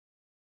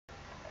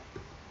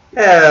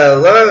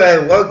Hello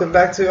and welcome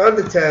back to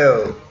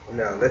Undertale.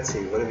 Now let's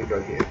see, what have we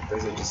got here?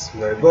 Those are just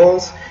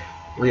snowballs.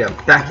 We are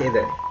back in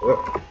it.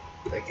 Whoop.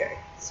 Okay,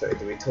 so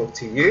do we talk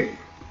to you?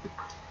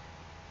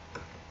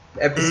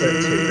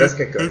 Episode 2, let's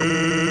get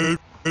going.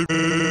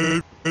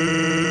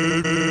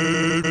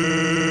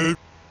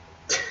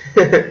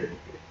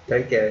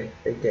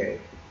 Okay.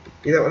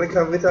 You don't want to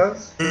come with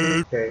us?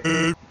 Okay.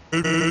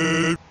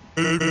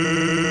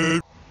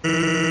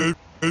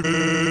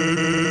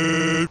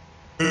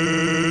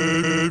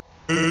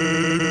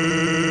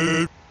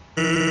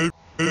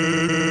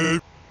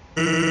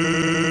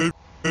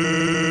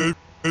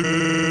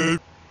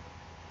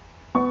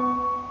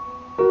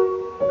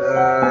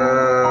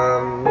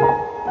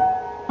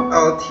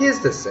 Oh, here's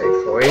the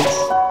save point.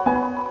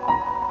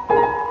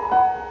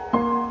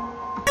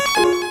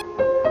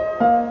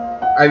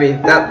 I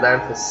mean, that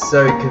lamp was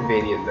so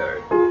convenient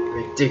though.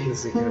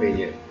 Ridiculously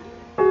convenient.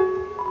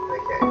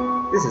 Okay,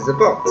 this is a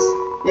box.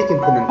 You can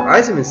put an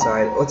item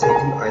inside or take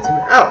an item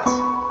out.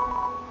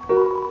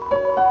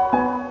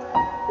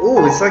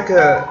 Ooh, it's like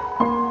a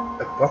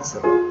box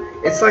level.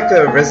 It's like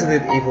a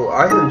Resident Evil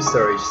item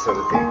storage sort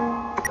of thing.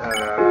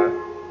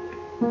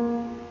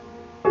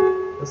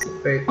 What's the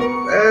fate?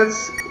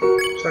 Let's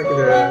check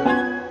it out.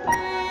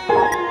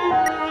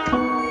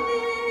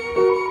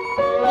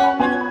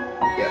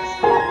 Yes.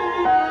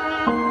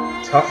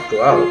 Tough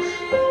glove.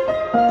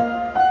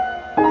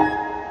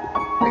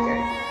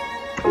 Okay.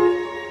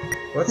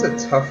 What's a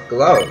tough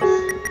glove?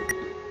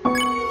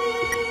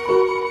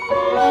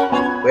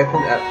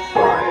 Weapon at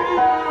 5.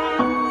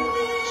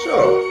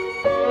 Sure.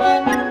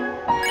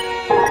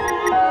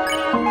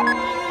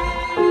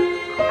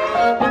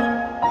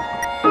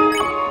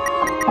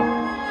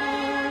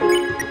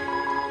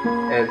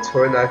 And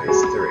toy knife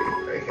is 3.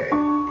 Okay.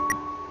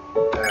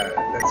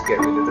 Let's get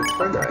rid of the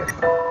toy knife.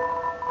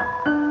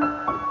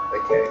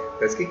 Okay,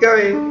 let's keep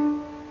going.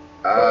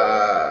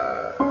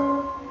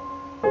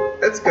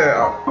 Let's go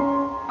up.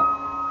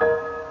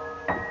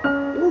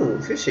 Ooh,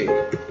 fishing.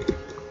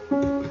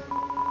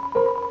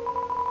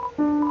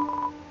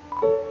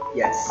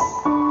 Yes.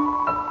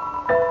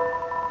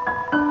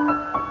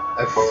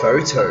 A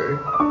photo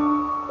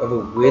of a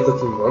weird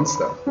looking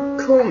monster.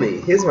 Call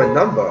me, here's my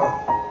number.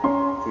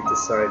 You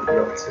decide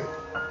not to.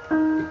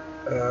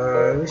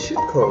 We should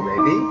call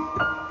maybe.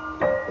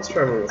 Let's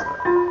try one more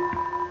time.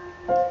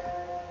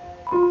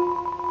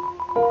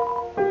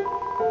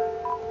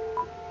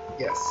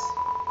 Yes.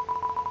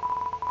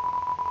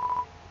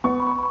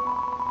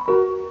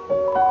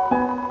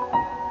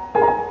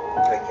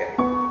 Okay.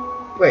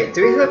 Wait, do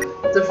we have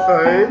the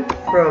phone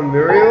from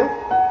Muriel?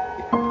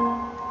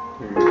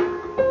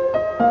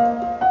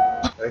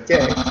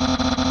 Okay.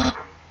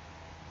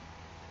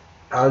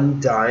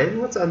 Undying?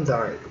 What's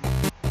undying?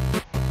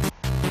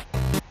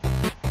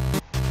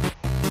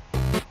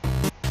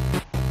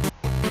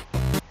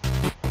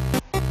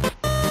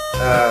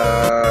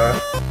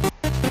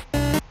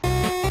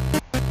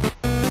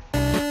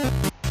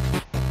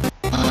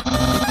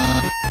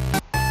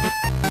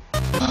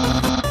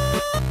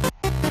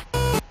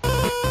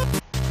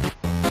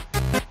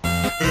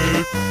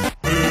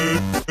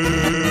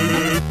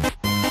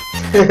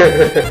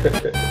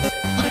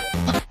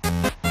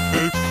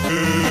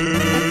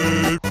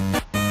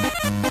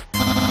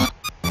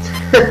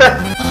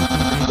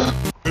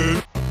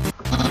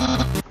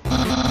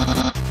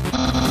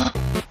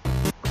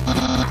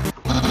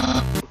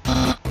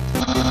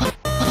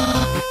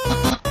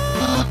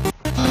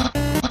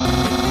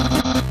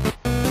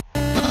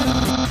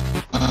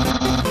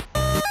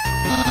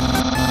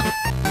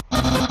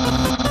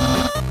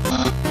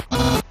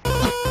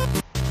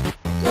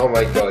 Oh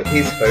my god,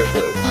 he's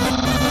hopeless.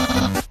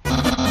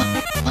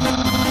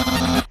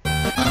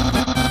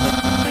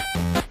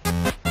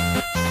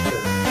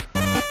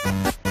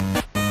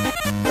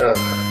 Ugh.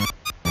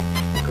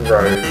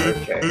 Gross,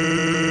 okay.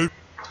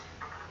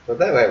 Well,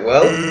 that went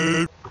well.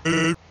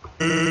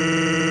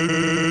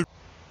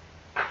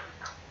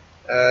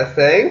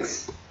 Thanks?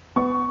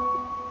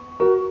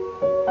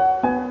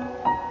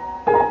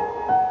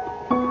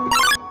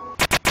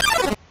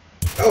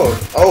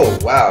 Oh,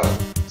 wow.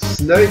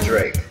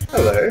 Snowdrake.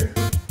 Hello.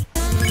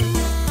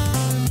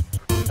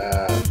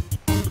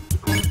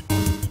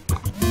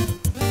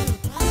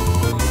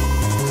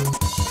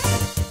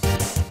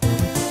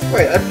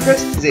 Wait, I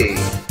pressed Z.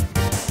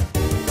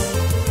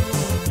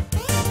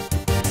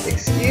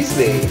 Excuse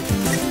me.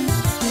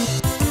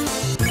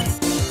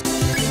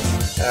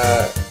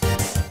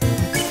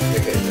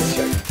 Okay, let's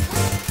check.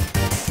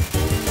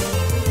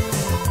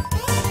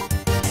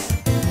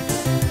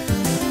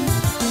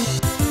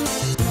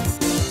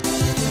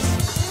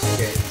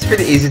 It's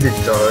pretty easy to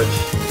dodge.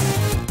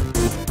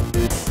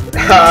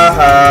 Ha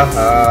ha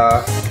ha.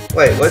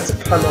 Wait, what's a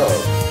pun of?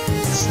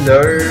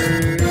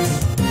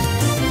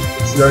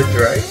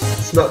 Drake?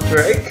 It's not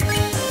Drake?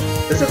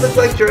 Does it look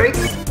like Drake?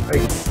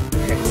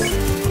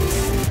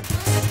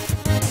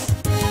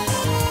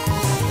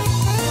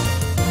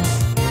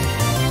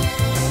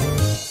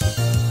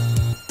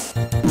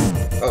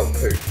 Oh,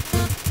 poop.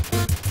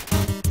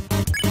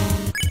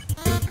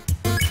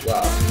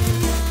 Wow.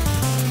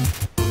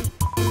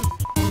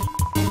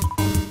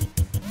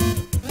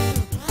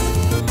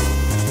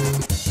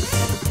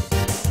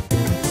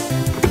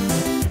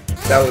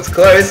 That was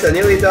close, I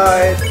nearly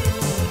died.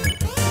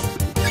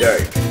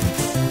 Joke.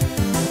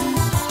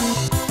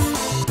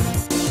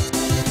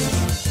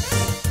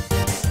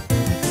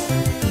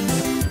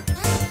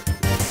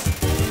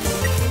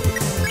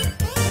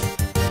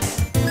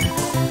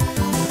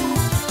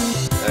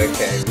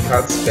 Okay, we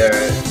can't spare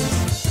it.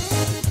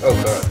 Oh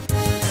god.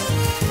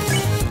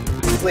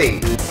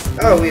 Flee.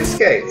 Oh, we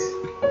escaped.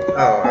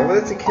 Oh, I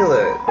wanted to kill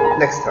it.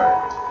 Next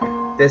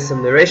time. There's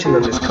some narration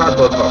on this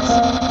cardboard box.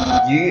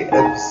 You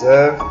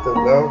observe the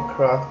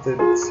well-crafted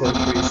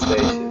sentry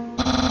station.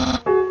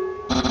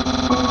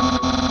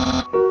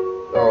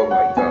 Oh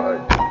my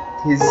god.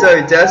 He's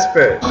so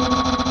desperate.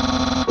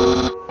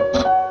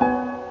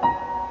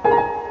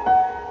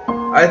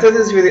 I thought he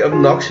was really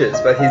obnoxious,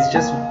 but he's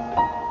just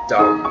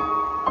dumb.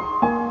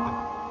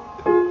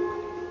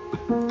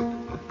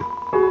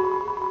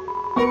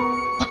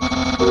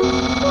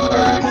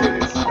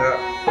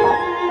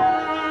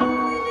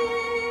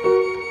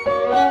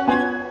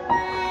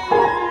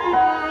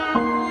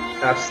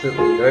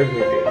 Absolutely no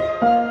movie.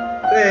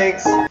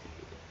 Thanks!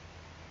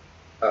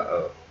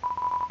 Uh-oh.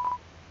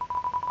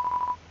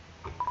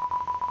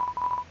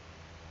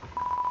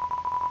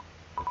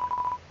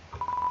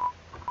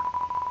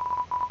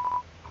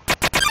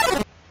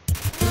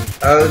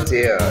 Oh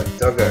dear,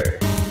 doggo.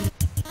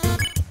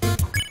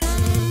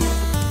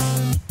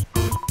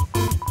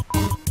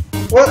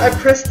 What? I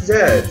pressed Z.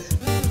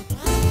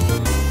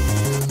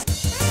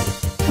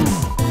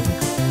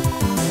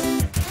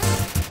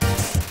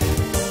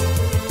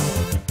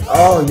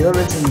 Oh, you're not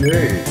meant to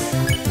move.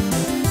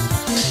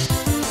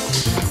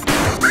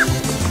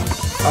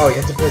 Oh, you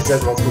have to press Z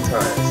multiple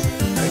times.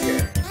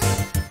 Okay.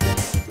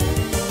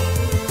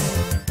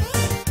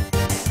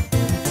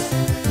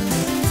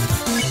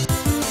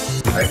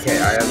 Okay,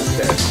 I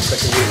understand. It's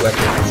like a new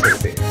weapon sort of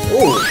thing.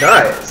 Ooh,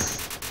 nice!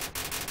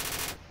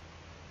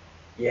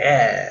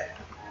 Yeah!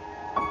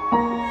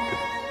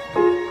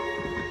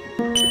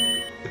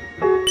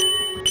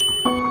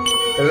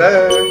 Hello?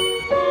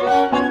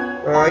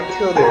 Oh, I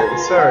killed him,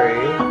 sorry.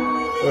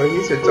 Oh,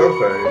 these are dog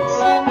bones.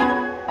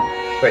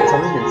 Wait,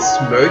 someone's been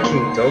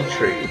smoking dog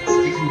treats.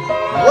 You can...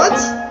 What?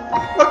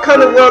 What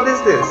kind of world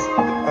is this?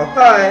 Oh,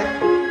 hi.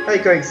 How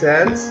you going,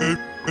 Sans?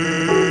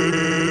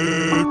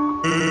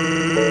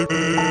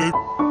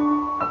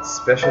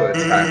 Special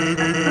attack.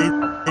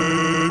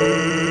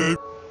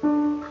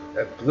 A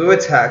blue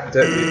attack,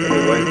 don't move and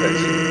it won't hurt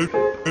you.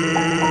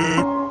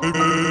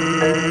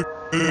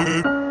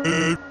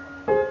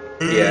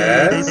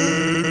 Yes?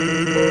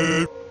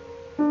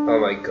 Oh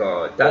my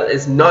god, that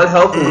is not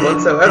helpful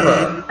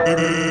whatsoever!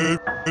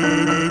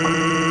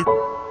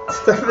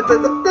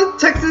 The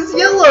text is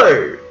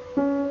yellow!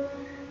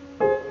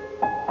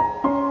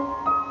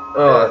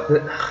 Oh,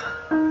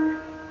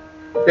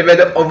 they made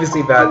it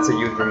obviously bad so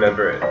you'd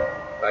remember it.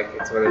 Like,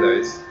 it's one of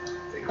those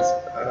things.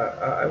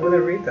 I want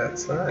to read that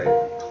sign.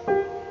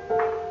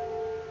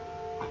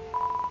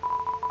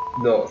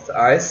 North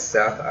ice,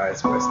 south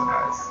ice, west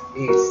ice,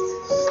 east,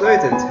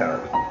 Snowden town,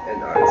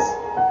 and ice.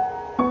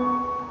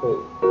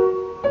 Oh.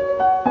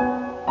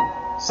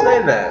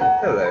 Snowman,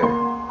 hello.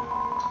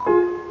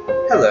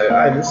 Hello,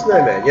 I'm the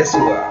snowman, yes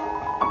you are.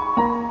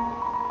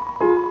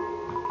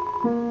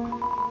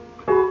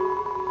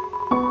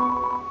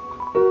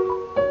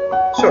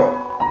 Sure.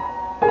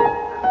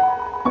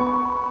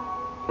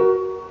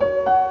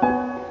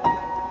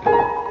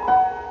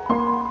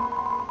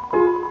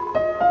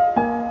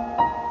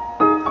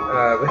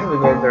 We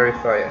haven't gone very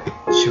far yet.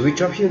 Should we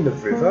drop you in the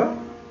river?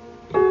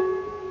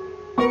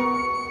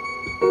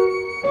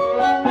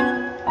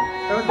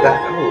 How about that?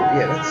 Oh,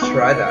 yeah, let's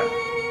try that.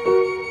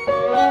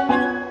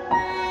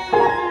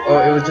 Oh,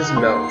 it would just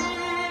melt.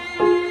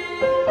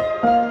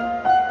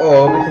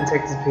 Or we can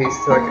take this piece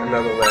to like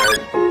another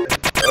land.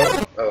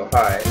 Oh,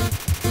 hi.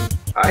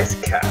 Ice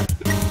cap.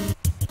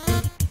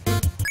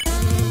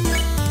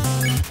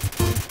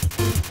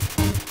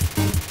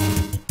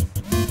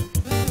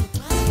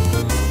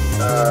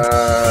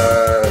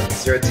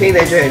 You're a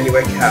teenager and you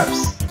wear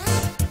caps.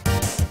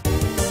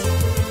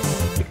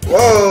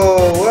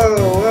 Whoa, whoa,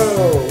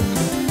 whoa!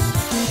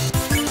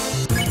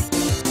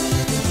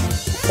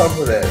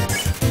 Compliment.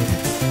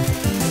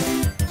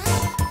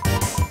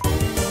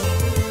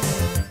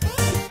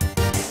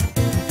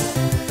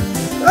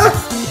 Ah!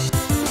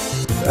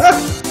 Ah!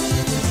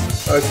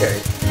 Okay.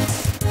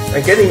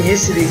 I'm getting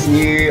used to these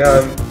new,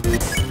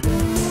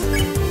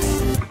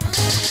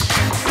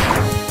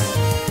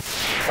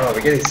 Oh,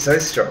 we're getting so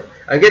strong.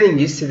 I'm getting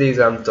used to these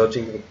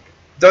dodging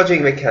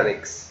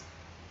mechanics.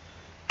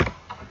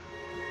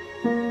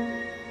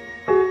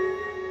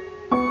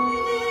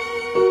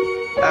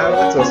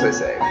 Let's also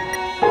save.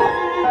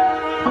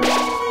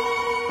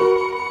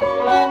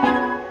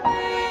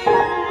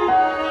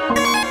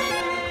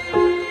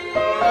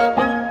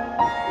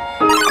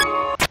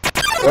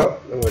 Oh,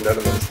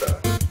 another monster.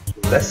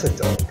 Lesser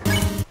dog.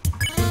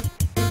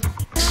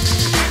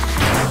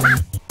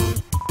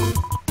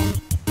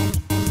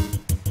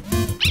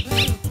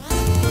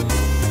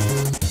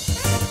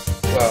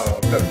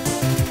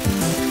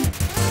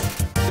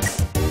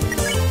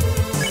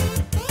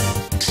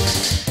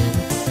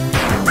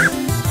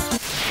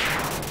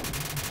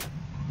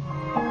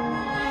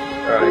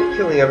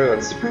 killing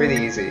everyone's pretty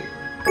easy.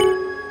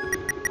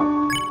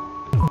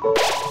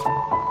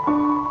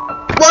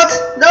 What?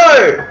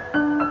 No!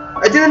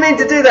 I didn't mean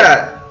to do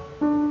that!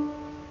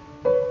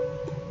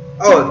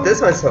 Oh,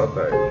 there's my cell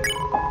phone.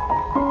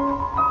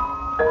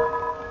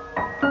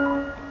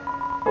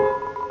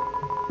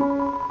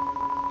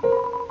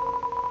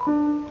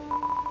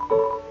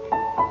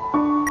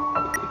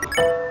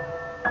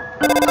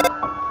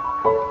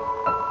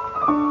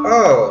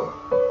 Oh,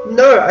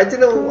 no, I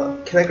didn't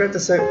want... Can I grab the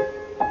soap?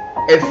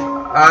 If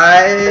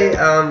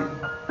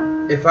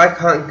I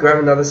can't grab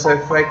another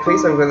soap flag,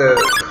 please, I'm gonna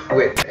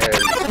quit and...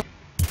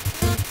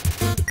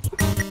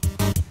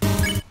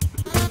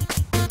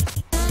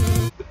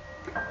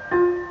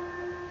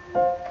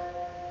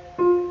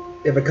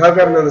 If I can't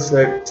grab another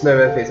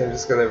snowman piece, I'm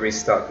just gonna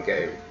restart the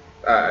game.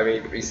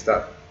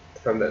 Restart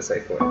from that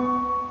safe point.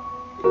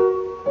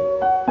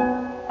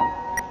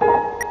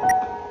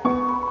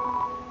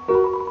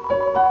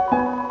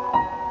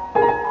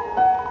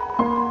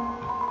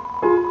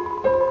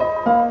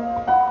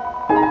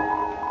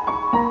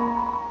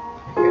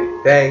 Okay,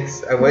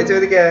 thanks. I won't do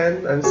it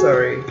again. I'm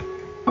sorry.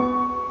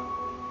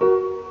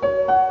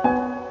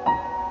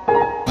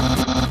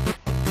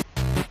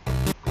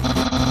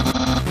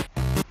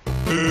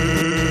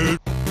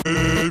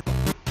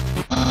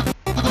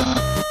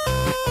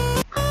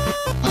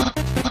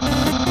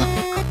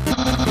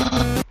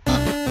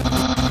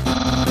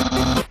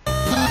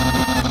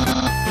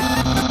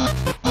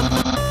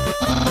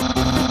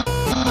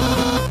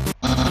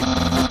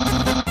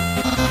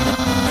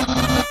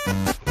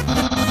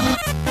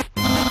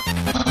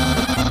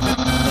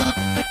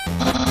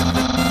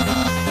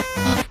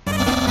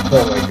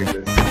 Oh my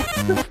goodness.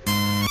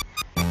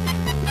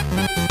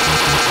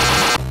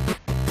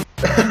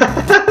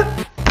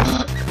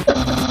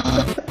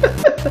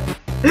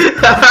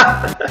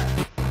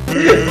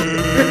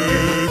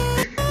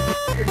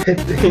 I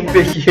think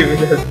the human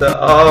has the...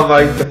 Oh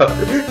my god.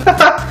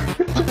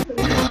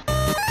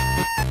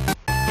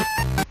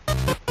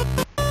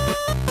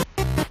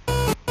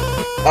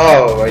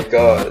 Oh my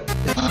god.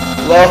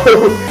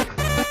 LOL.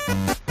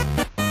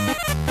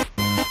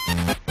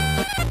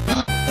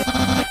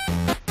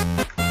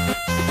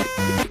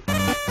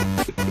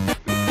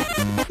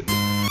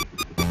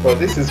 Oh,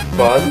 this is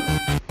fun.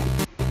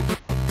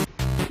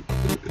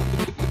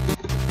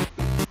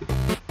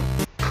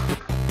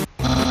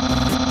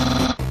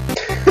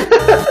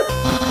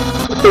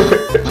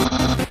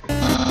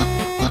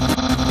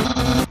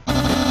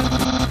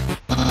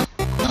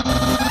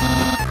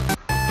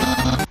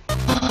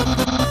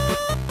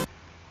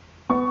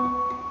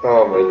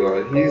 Oh my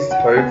god, he's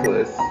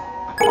hopeless.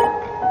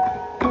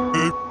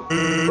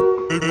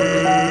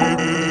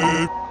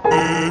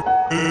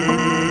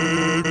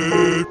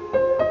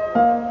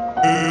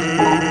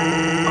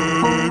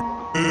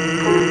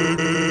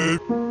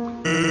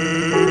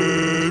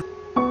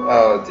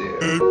 Oh dear.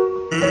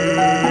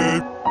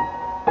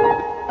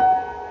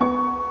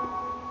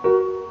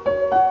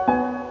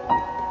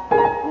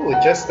 Ooh,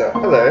 Jester,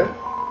 hello.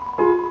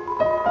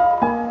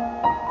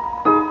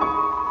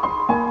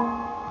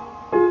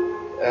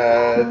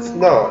 It's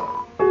not.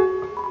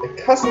 A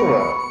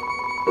customer.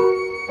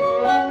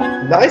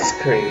 Nice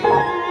cream.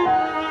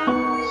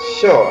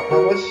 Sure,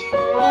 how much?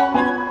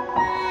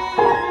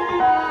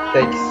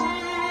 Thanks.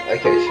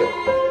 Okay, sure.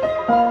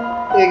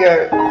 Here you go.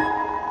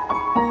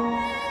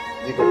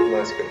 You got the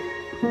ice cream.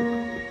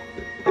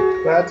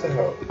 Glad to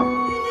help.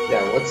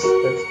 Now, let's do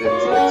this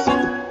next.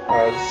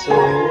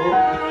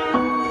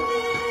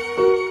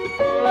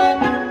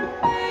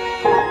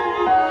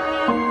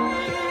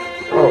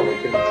 Oh my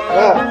goodness.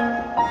 Ah!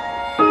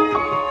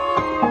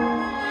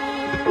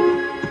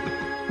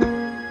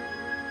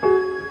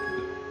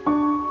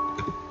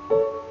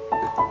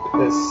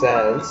 There's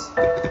Sans.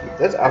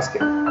 Let's ask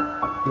him.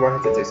 He might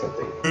have to do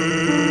something.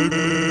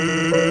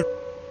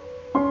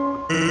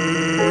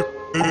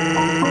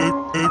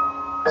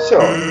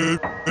 Sure.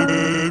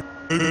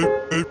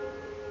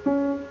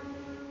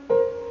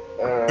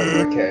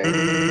 Okay.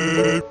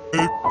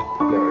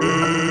 No.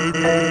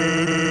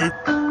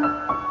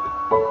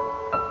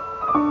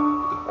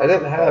 I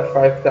don't have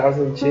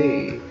 5000 G.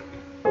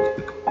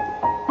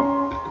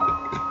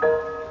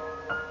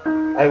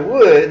 I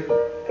would,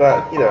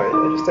 but, you know, I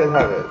just don't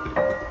have it.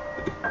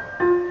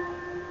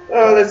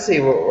 Oh, let's see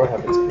what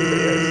happens with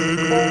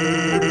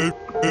videos.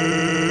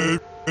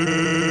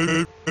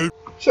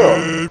 Sure.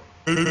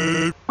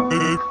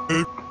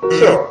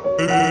 Sure.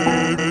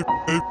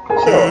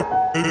 Sure.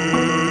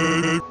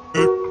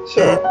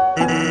 Sure.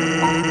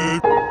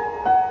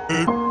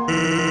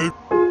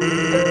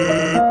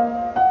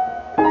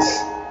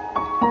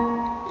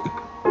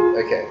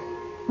 Okay.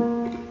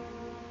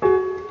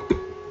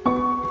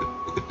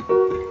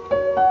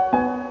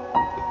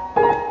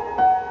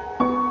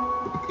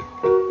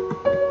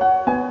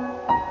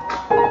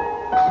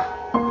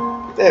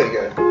 There we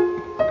go.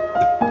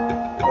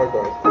 Oh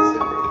god, that's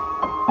slippery.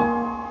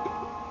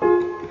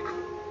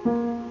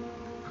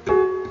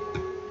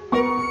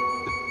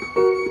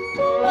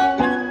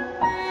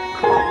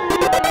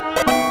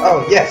 Oh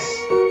yes!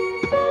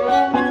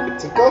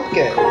 It's a golf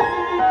game.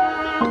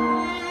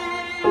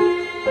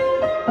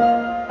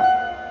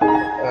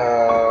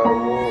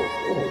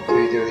 Do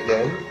we do it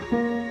again?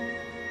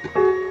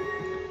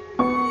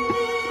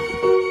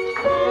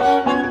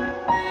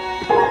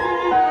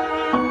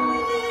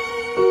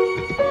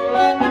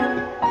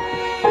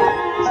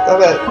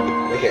 Stop it!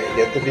 Okay,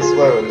 you have to be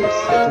slow on this.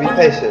 You have to be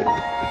patient.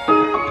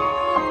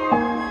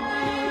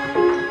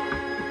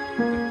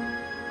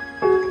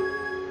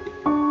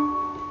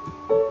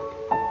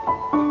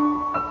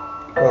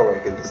 Oh my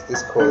goodness,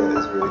 this corner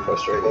is really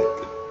frustrating.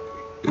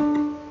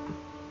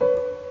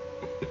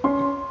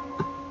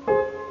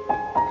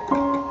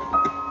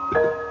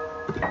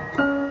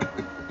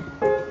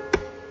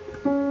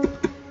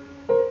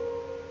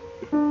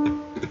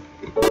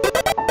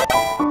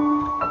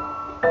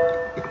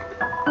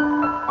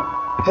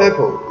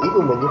 Purple.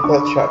 Even when you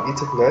felt trapped, you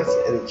took notes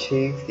and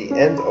achieved the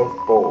end of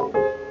ball.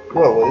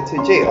 Well, what did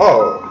 2G?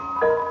 Oh!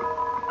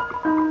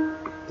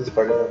 This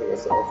bug has nothing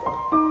else to offer.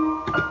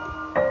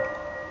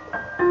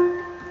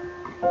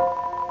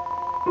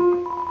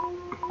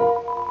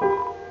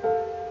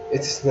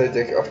 It's no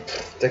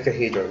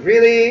decahedron.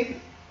 Really?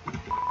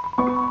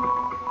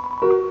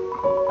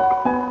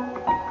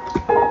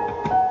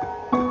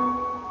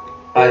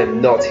 I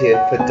am not here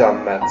for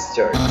dumb maths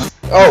jokes.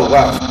 Oh,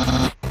 wow.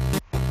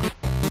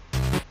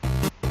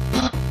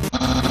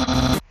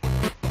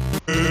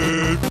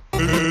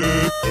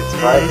 It's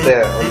right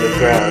there on the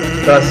ground.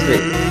 Trust me.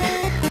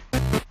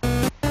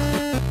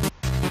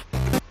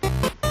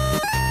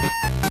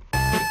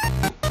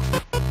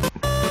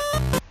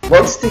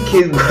 Monster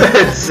Kid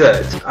word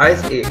search.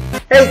 I.e.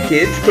 Hey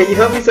kids, can you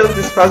help me solve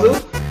this puzzle?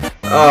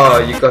 Oh,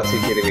 you got to be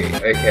kidding me.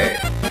 Okay.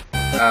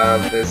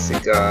 The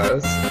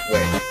cigars.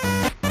 Wait.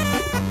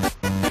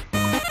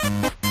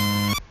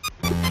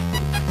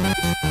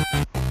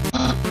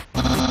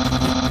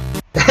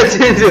 That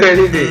didn't do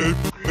anything.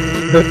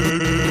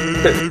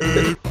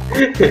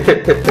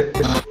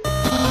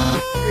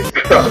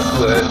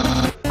 Crossword.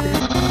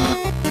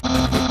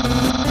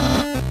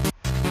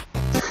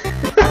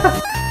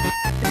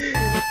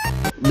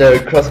 No,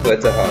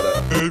 crosswords are harder.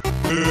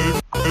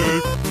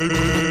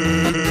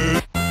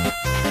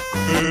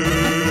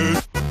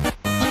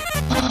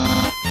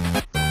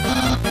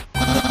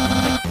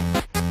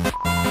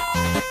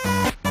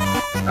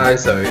 I'm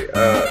sorry,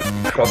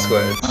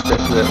 crosswords,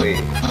 definitely.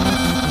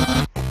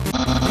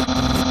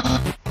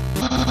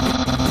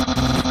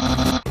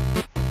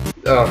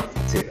 Oh,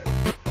 dear.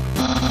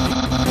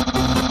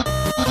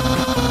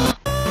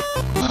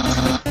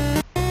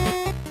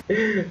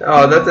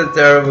 Oh, that's a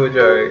terrible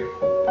joke.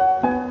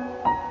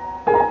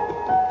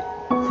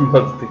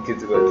 Monster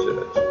Kids Word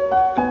Search.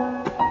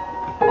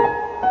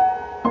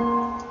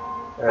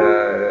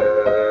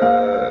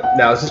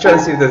 No, I was just trying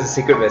to see if there's a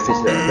secret message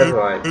there. Never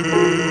mind.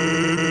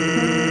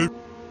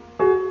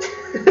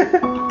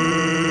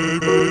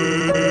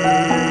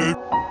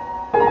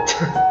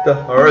 The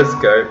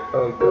horoscope.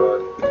 Oh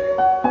god.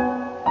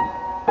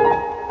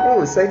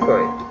 Oh, save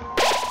point.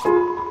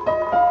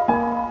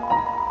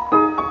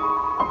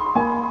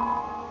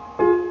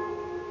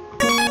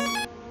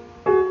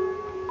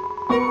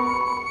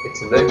 It's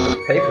a note from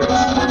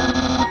PAPYRUS.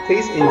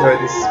 Please enjoy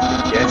this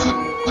spaghetti.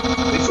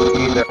 Little do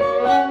you know,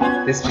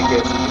 this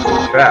spaghetti is a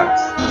trap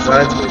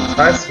designed to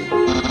entice you.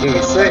 Here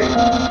we say.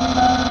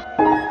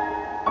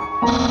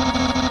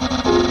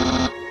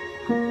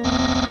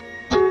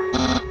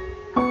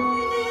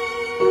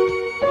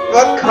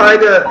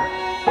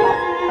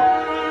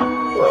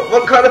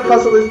 What kind of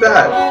puzzle is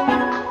that?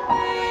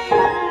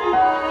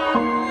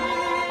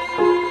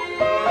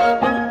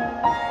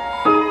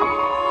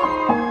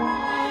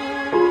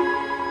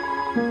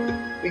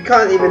 We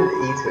can't even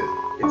eat it.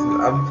 It's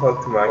an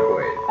unplugged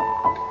microwave.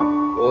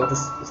 Well,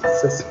 this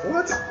says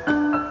what?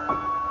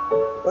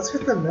 What's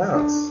with the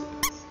mouse?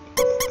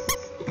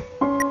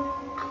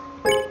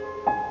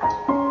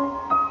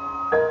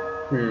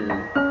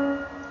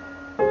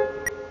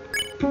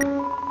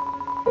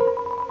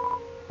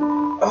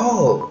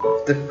 Oh,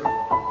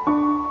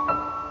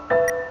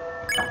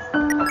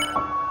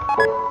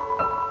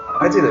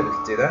 I didn't know we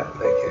could do that.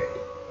 Okay.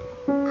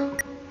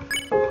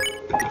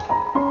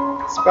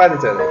 Spider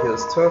Donut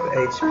heals 12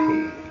 HP.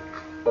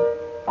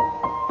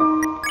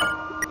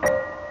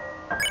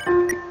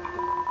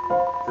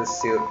 The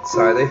sealed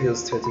cider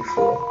heals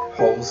 24.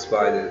 Whole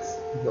spiders,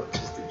 not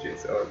just the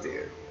juice. Oh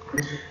dear.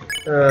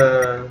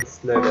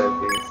 Snowman,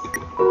 please.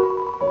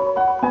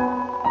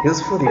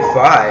 Heals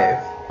 45.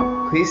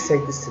 Please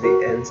take this to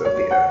the ends of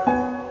the earth.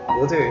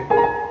 Will do.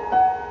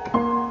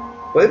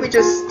 Why don't we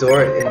just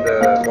store it in the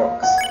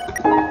box?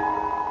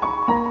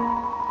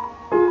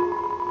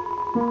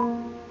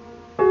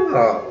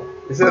 Oh,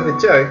 instead of a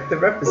joke, the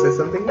rapper says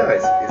something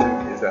nice.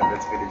 Is that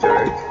meant to be the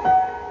joke?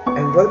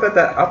 And what about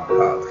that up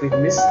path? We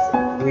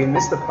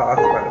missed the path,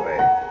 by the way.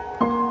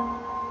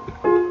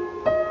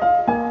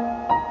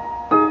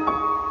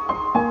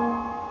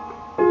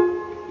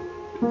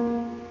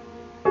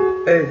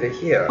 Over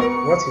here.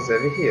 What is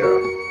over here?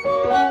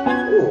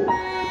 Ooh.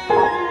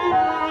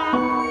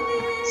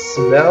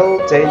 Smell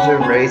danger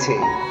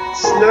rating.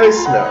 Snow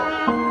smell.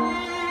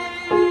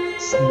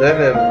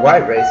 Snowman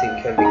white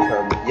racing can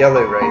become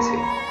yellow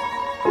racing.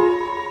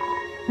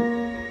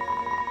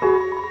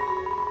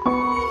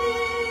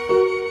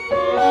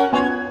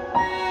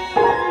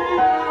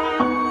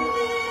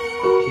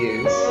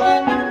 His,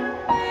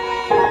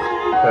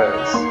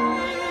 hers.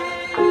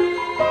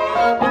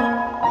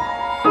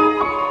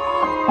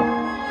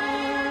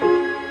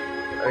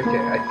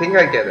 Okay, I think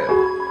I get it.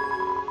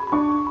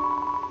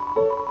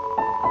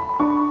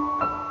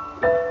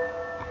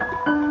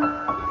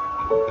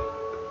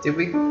 Did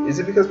we? Is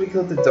it because we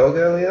killed the dog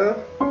earlier?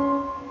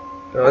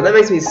 Oh, that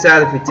makes me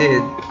sad if we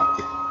did.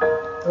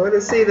 I want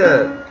to see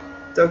the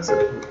dogs.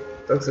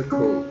 Dogs are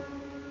cool.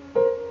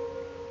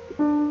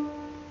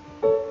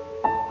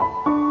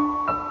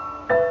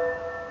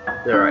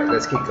 All right,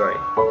 let's keep going.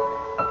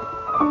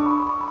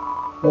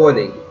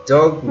 Warning: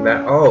 dog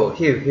Oh,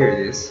 here it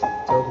is.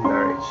 Dog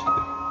marriage.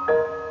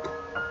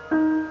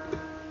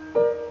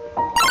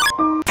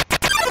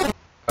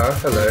 Oh,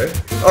 hello.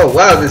 Oh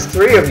wow, there's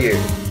 3 of you.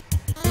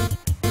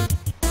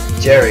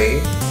 Jerry,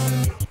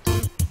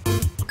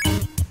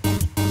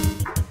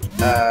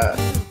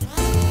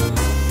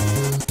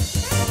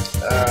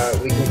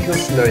 we can kill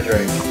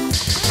Snowdrake.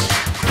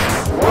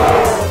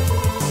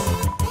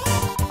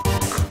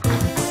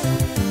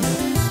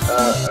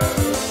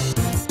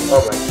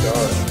 Oh my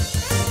god.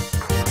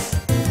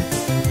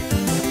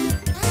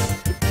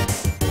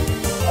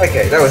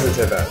 Okay, that wasn't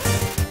so bad.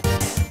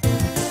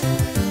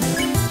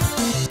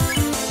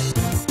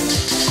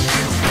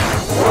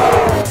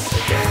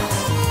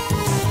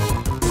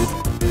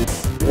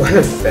 What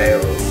a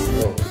fail.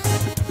 Oh.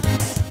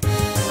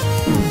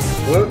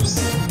 Whoops.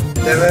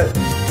 Damn it.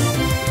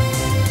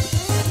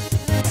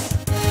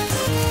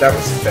 That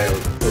was a fail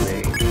for me.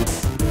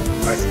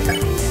 Ice cat.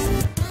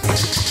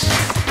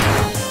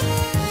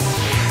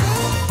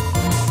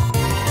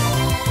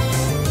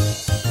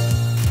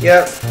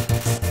 Yep.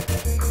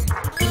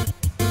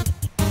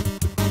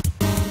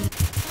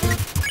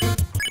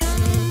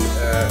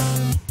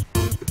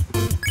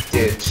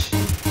 Ditch.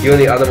 The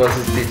only other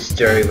monsters ditch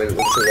Jerry when it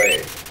looks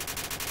away.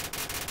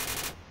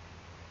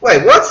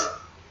 Wait, what?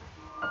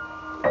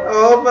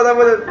 Oh, but I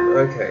would've...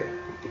 Okay.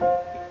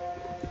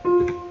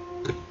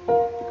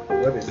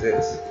 What is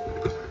this?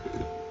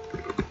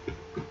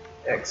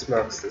 X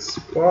marks the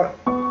spot.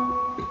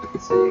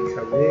 So you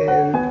come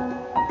in.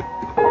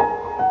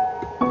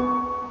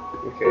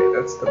 Okay,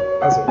 that's the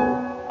puzzle.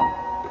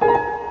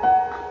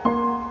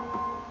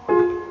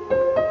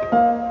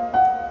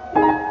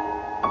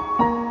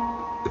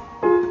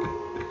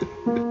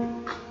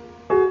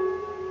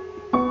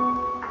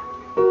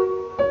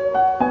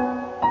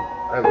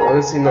 I'm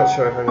honestly not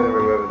sure if I'm gonna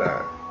remember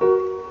that.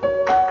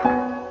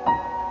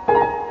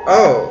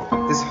 Oh,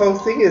 this whole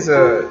thing is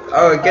a...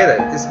 Oh, I get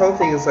it. This whole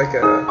thing is like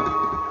a...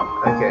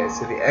 Okay,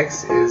 so the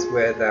X is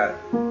where that...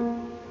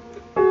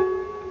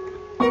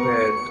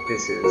 Where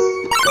this is.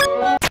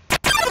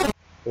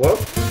 Whoop.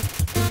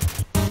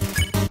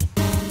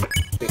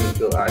 We can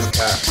kill Ice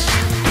Cat.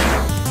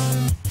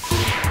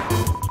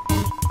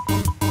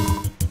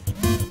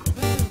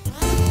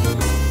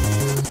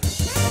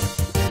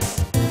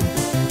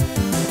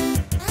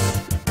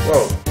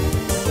 Whoa.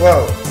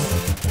 Whoa.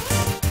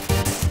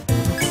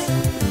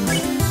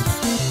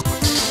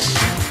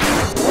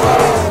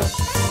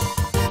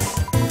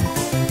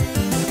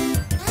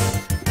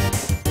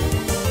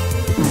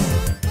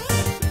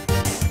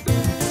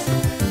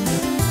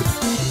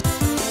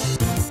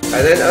 I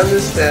don't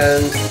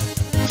understand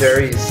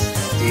Jerry's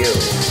deal.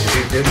 Is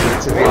he just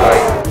meant to be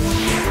like...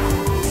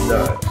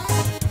 No.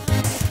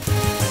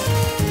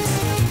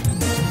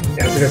 He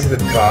has to go to the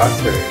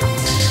bathroom.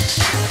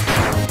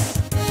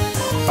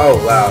 Oh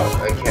wow,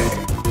 okay.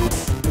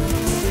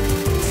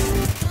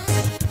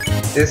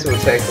 This will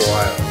take a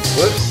while.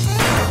 Whoops.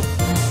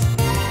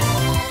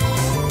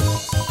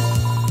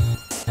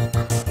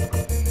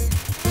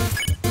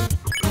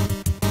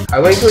 I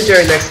won't kill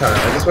Jerry next time,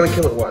 I just want to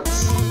kill it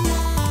once.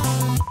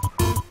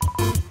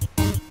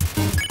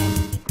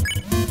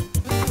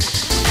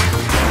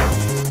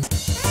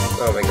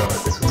 Oh my god,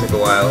 this will take a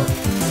while.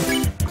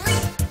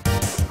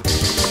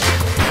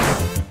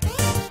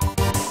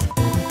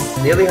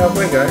 Nearly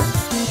halfway, guys.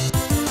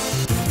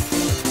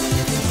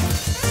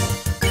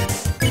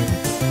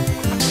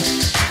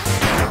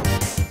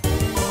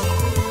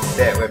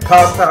 There, we're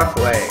past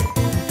halfway.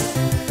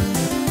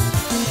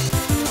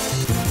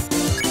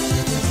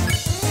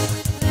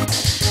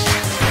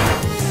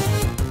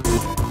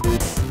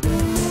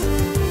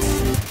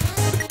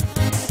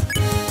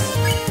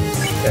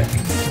 Okay.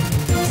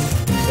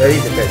 30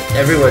 defense.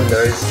 Everyone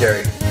knows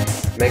Jerry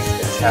makes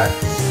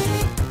attacks.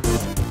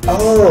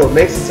 Oh,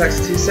 makes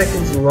attacks 2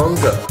 seconds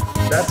longer.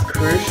 That's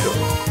crucial.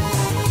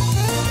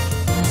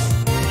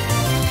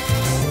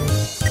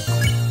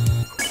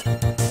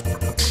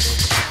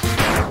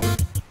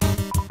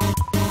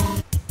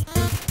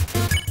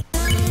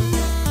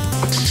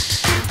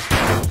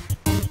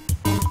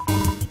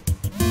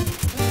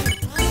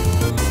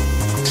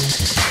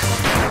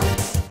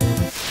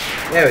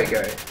 There we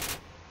go.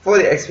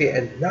 40 XP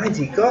and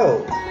 90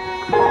 gold.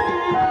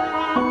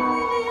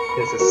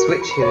 There's a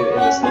switch hidden in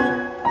the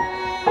snow.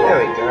 There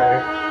we go.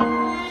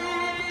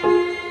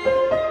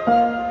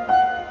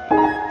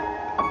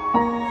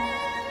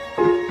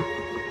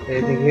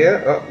 Anything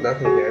here? Oh,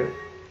 nothing here.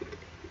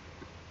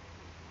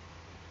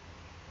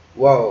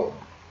 Whoa.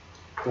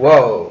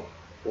 Whoa.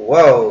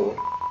 Whoa.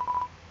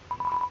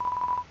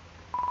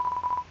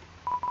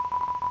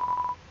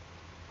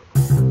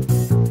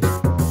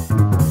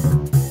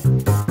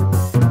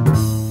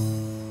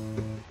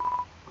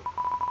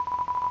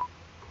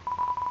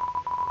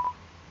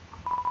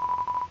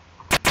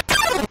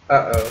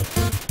 Uh-oh.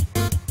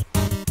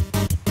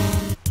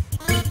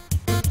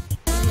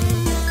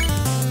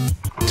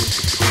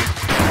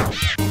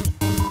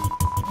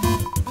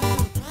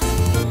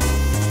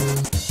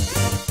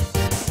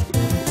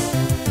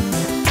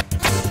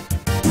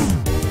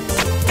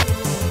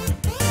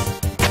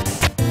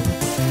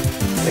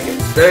 Okay,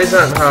 those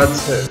aren't hard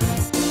to...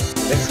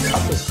 Next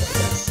couples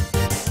contest.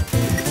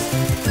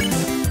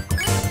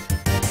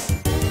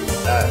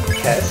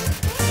 Pet.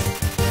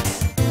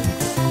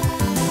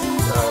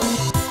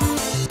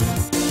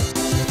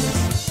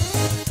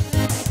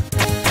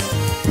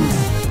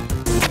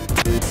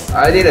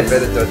 I need a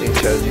better dodging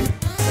strategy.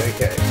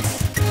 Okay.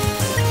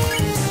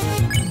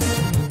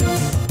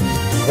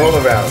 Roll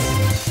around.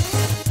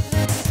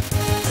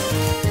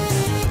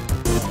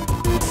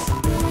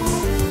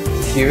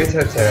 Humans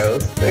have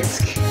tails.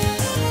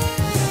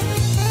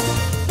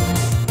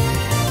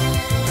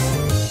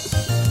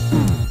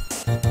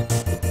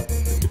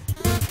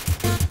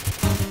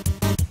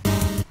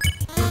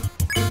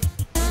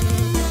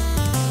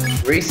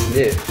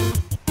 Re-sniff.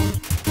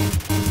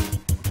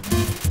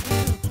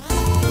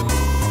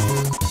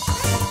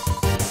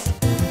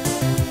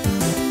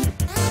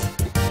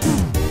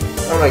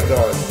 Oh my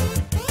god.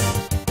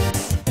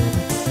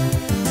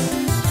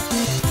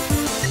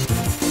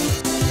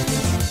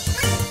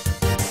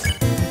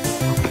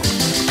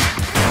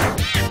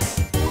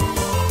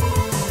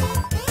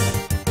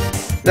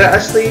 No,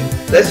 actually,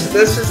 let's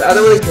just, I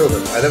don't want to kill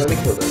them. I don't want to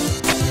kill them.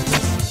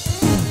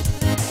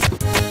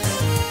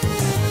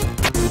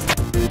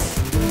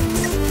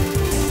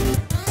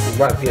 It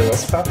might be a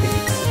lost puppy.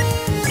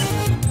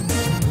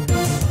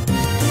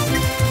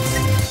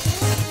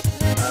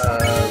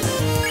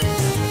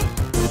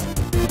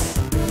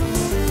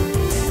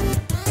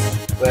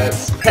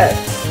 Let's pet.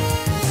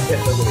 Pet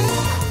the little.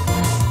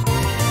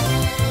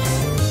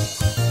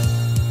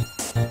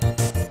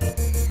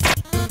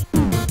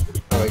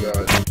 Oh my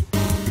god.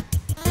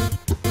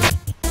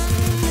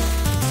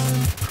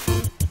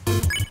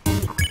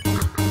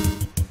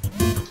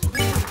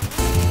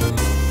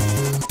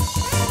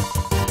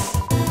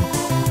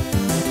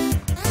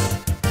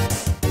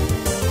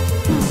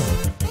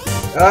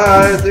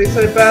 Ah, I'm doing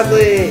so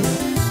badly!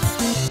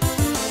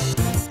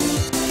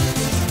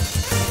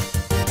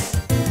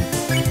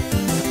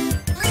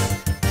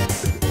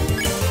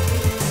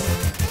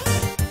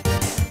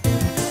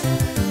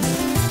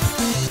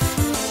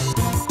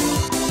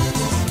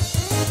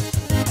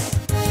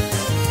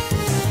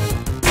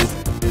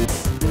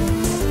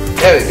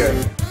 There we go.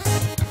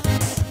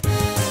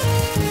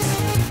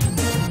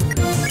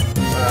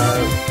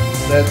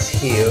 Let's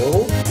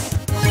heal.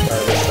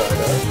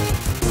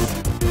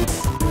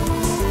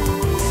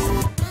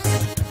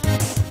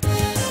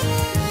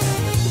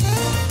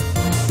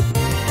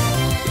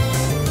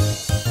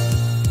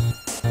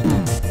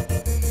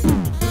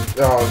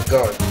 Oh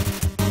god.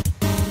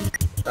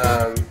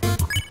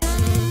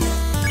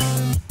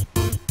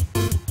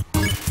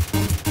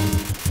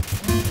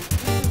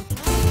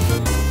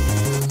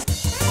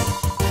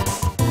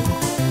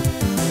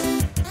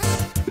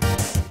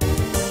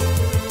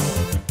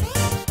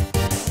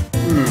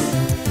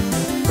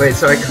 Wait,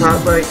 so I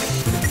can't like...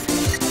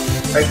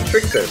 I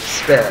tricked it.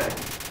 Spare.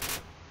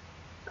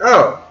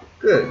 Oh,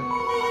 good.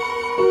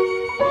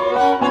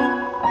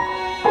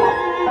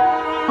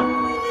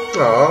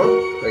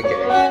 Oh,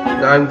 okay.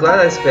 Now I'm glad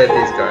I spared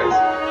these guys.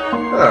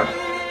 Oh.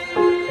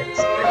 X.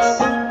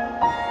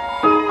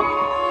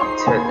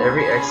 Turn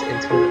every X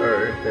into an O,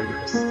 then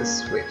press the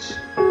switch.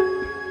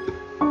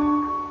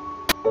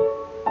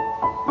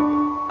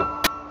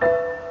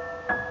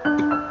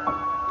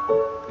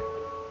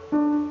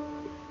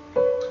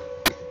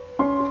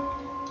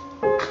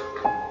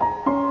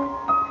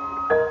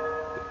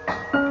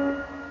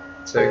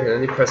 So you can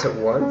only press it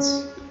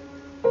once?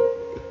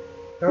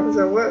 How does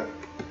that work?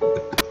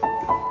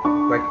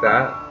 Like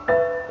that?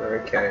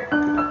 Okay. I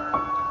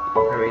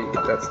mean,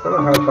 that's not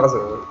a hard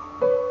puzzle.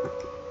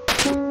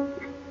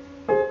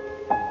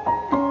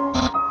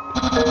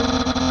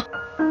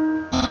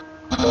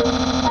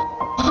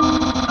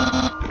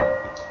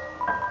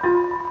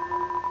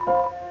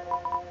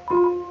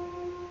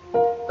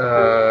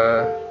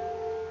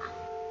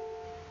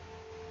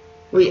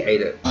 We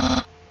ate it.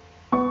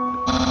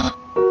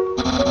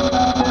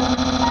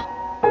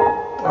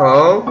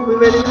 Oh, we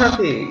made him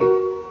happy.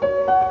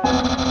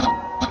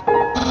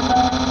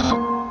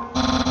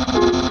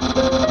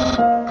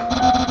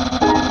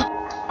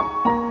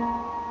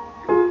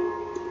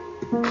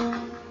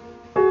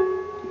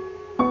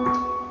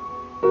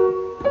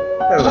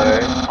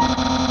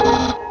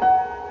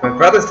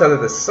 brother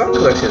started a sock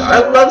collection. I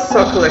love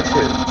sock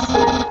collections.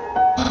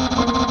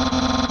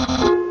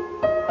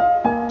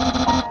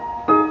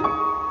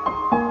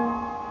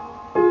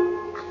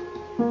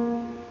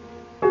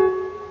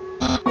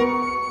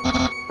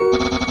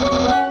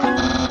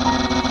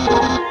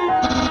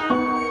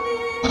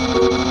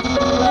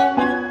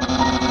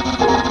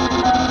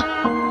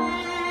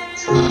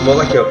 More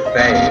like your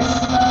face.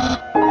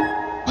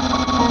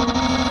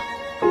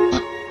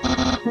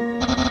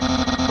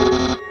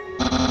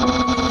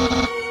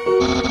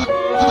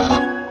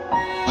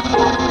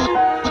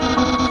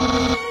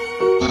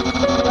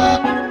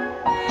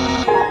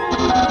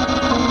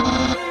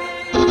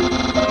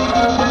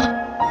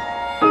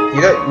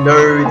 You don't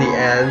know the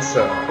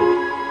answer.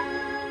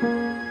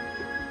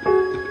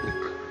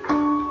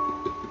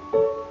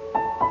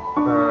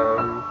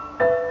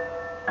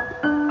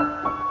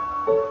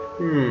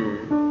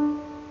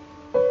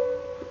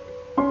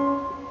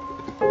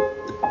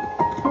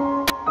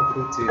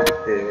 Do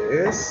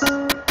this.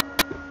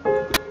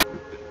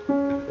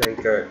 There you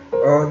go.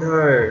 Oh no!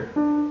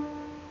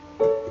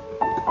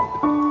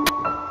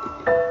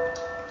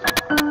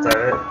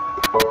 Damn it.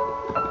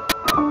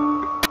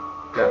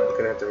 No, I'm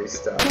gonna have to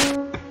restart.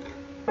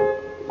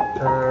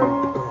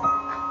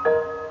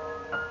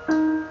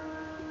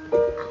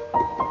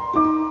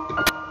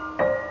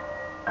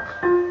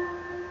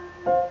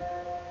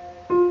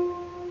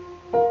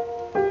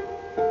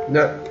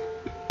 No.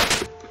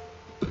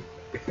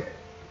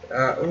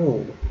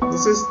 Oh,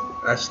 this is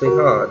actually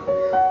hard.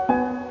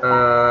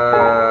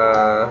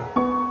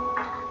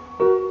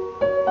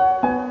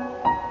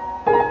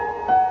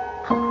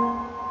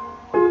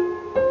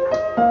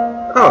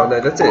 Oh, no,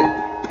 that's it.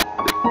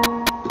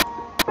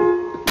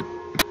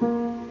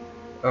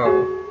 Oh,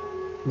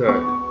 no.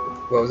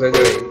 What was I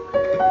doing?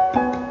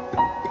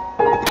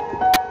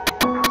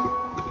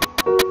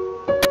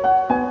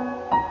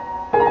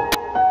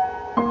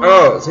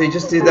 Oh, so you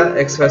just do that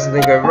X first and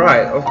then go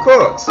right, of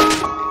course.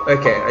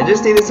 Okay, I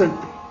just needed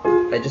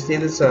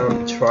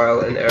some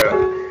trial and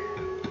error.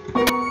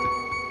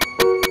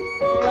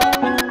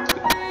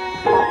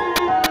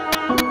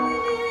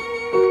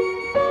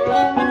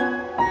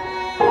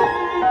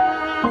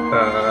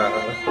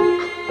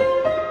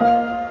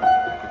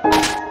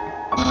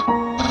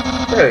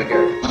 There we go.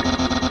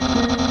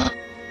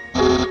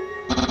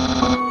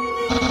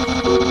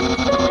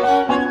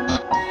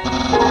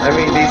 I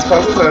mean, these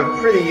puzzles are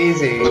pretty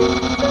easy.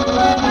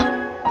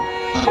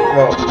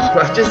 Well,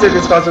 I just said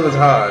this puzzle was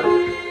hard.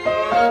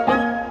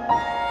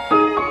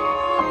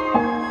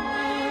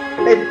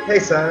 Hey,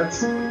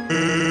 Sans.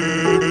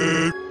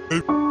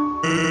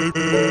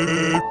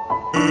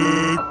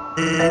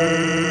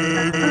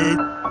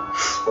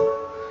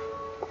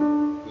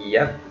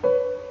 Yep.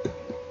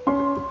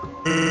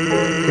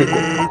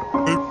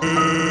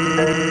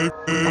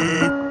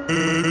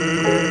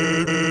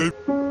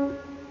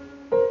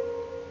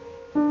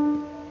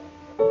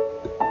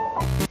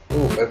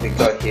 Ooh, what have we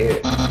got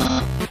here?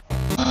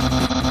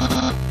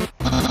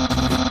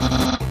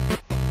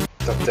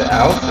 Dr.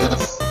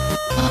 Alphys.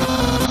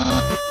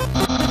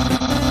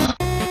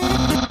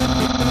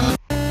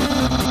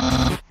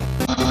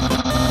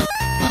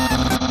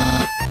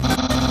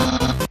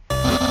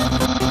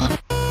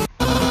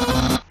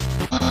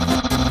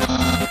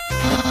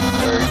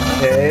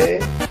 Okay,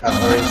 I'm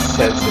already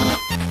sensitive.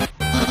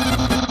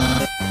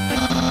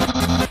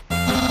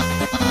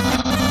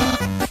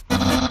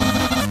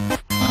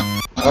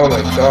 Oh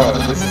my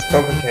god, this is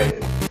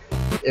complicated.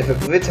 If a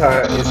blue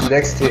tire is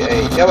next to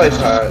a yellow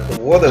tire, the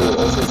water will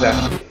also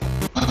zap you.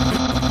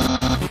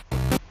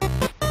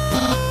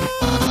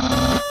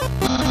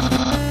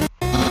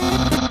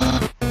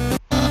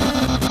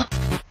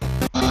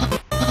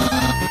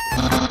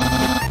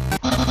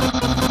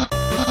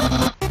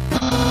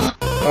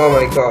 Oh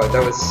my god,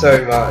 that was so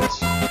much.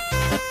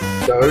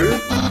 No?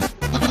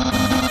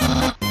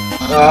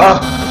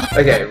 Ah!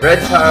 Okay, red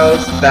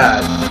tiles,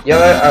 bad.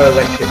 Yellow are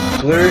electric.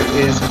 Blue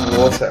is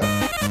water.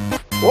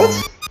 What?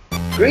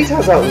 Green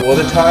tiles aren't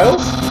water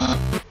tiles?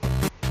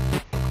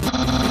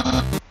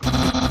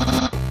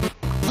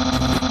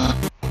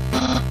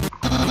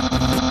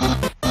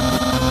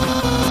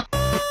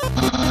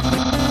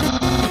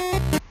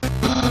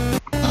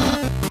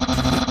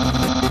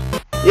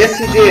 Yes,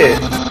 you did!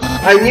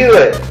 I knew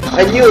it!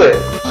 I knew it!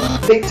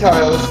 Pink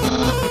tiles.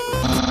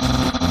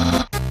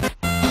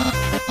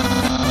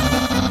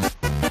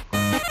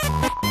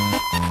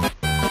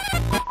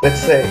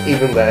 Let's say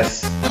even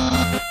less.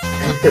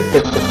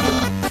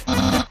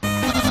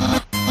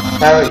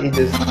 How about you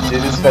just do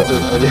this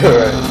puzzle on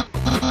your own?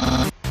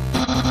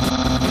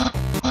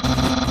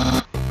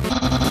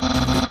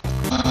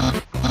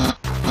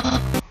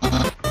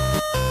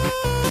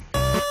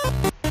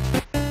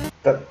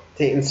 But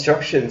the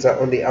instructions are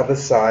on the other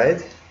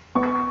side.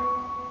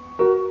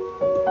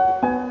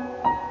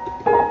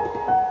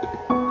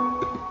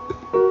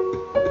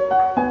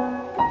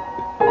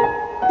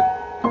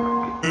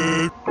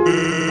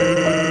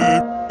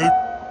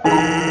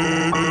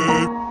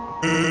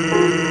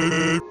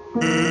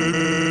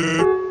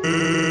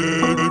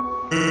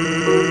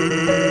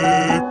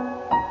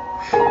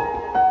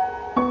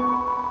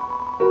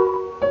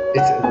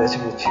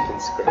 much of a chicken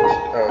scratch.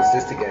 Oh, it's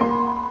just a game.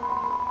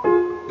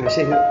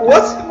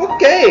 What? What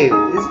game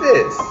is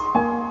this?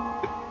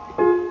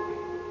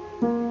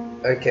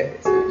 Okay,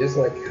 so we just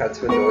like had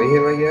to annoy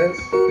him, I guess.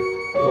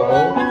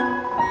 Well.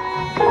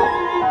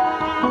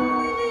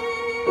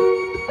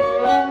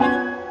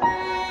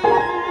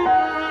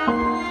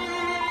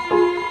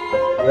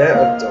 Rare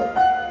a dog.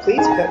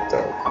 Please pet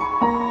dog.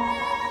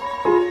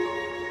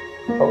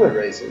 Common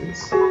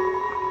raisins.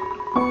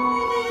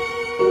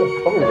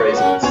 Oh, common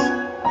raisins.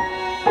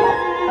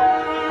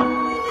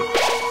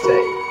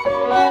 Save.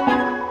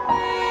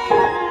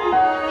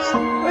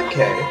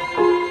 Okay.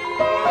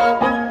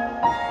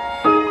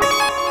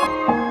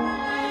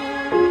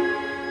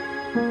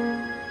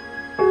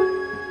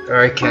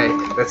 Okay,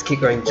 let's keep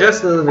going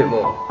just a little bit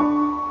more.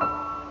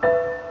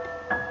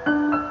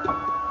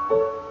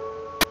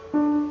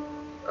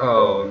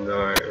 Oh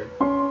no.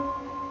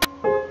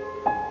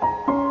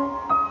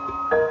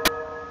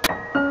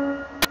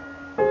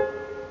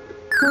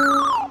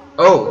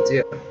 Oh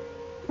dear.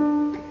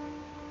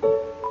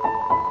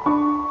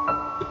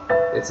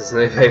 It's a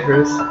snow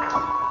papyrus.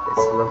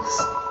 It's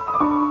lost.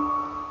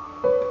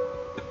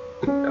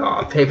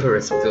 Oh,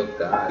 PAPYRUS built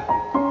that.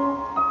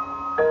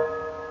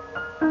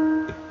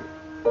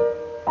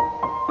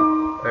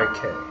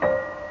 Okay.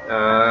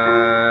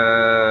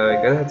 I'm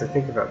gonna have to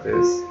think about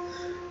this.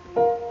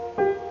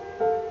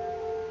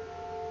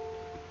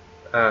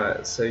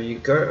 So you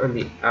go on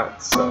the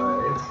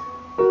outside,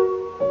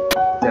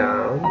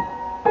 down,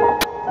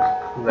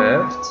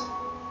 left,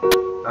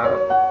 up.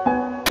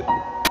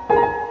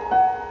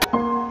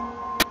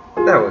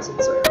 That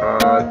wasn't so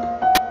hard.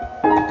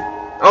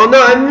 Oh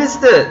no, I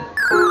missed it!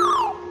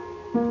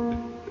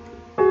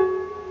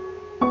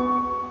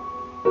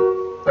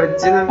 I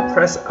didn't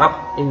press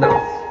up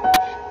enough.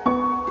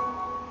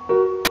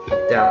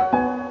 Down,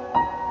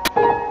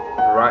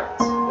 right,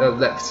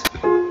 left,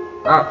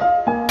 up,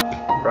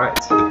 right,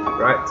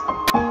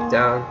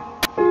 down.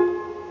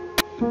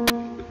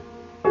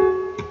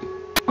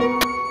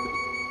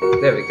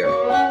 There we go.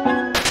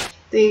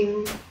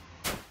 Ding.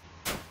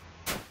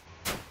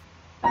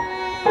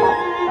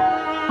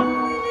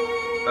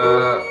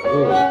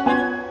 Ooh.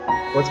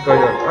 What's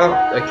going on? Oh,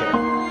 okay.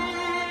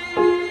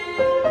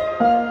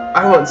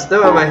 I want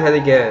snow on my head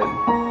again.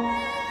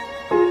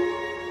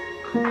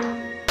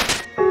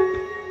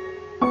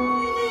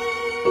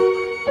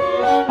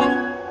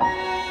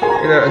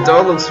 You know, a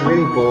dog looks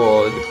really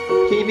bored.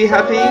 Can you be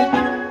happy?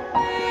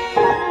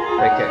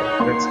 Okay,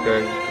 let's go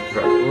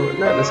right.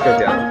 No, let's go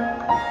down.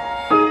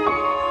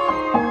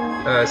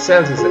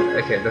 Sounds is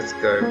it. Okay, let's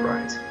go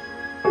right.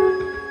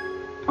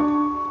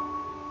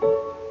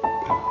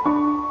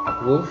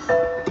 Wolf.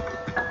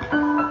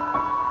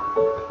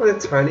 What a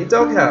tiny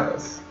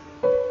doghouse.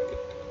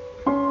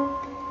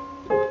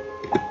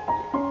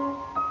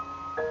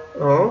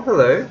 Oh,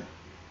 hello.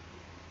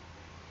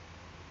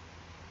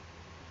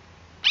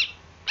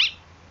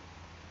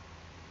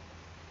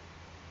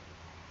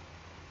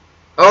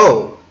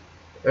 Oh,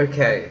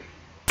 okay.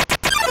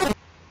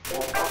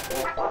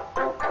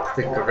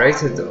 The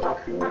greater dog.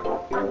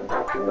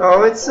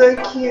 Oh, it's so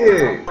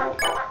cute.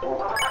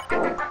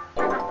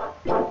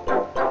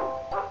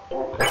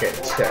 Okay,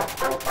 check.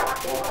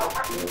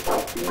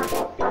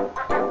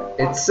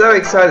 It's so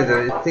excited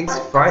that it thinks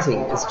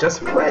fighting is just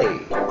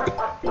play.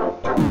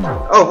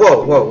 Oh,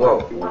 whoa, whoa,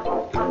 whoa.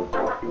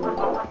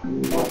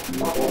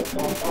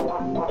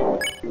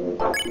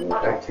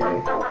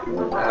 Okay.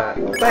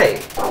 Play.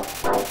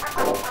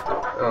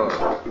 Oh.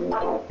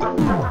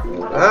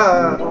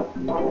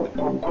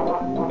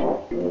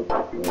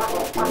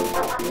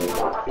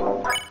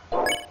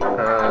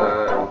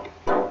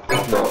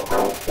 Ignore.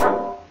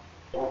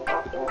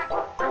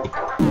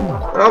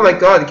 Oh my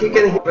god, I keep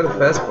getting hit by the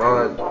first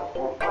one.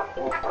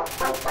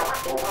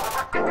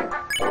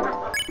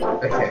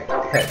 Okay,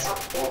 pet.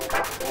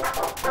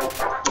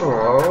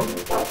 Aww.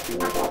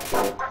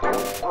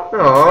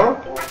 Aww,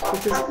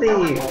 it's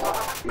asleep.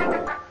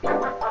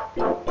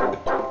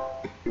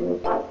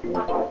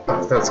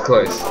 Oh, that was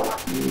close.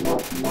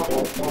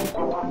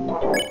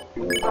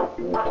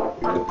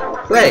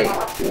 Play!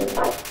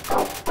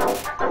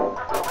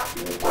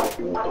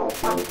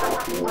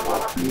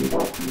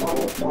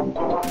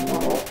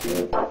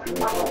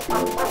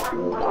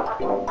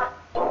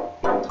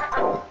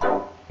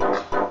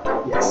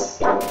 Yes.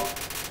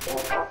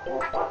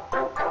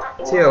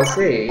 TLC.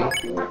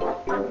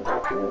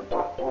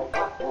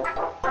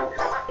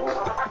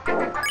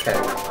 Okay.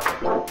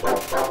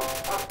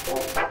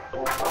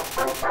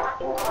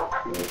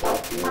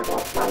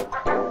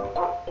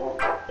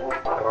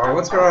 Oh,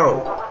 what's wrong?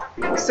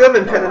 Still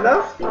haven't pet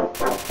enough?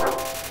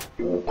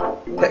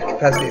 Pet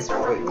capacity is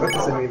fully. What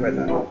does it mean by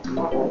that?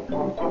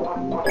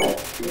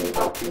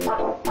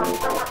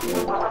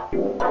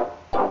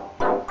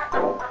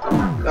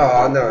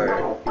 Oh no.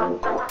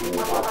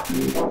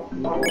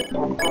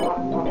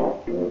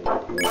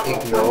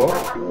 Ignore.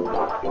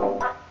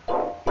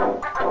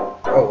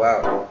 Oh wow.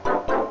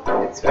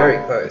 It's very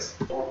close.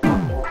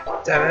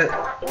 Damn it.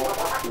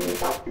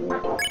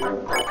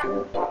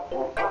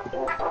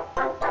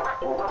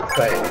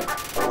 play.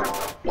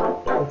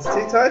 It's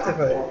too tight to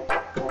play.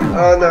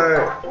 Oh no.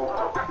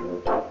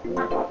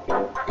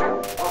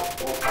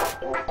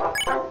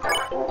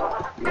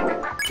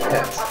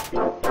 Pet.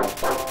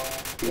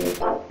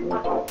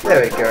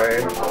 There we go.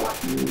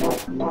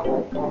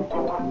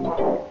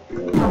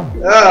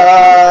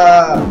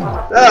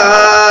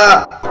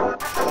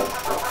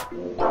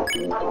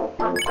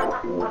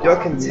 You're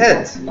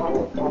content.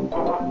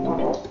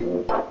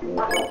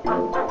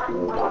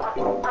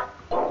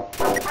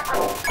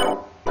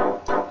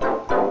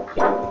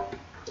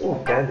 Ooh,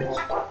 bandage.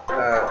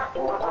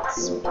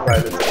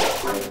 Spiders.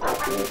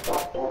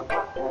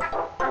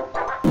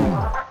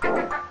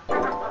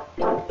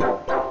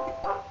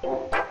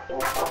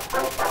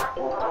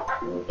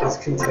 Is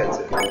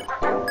contented.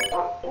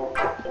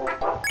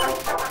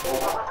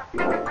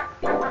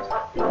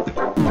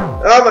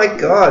 Oh my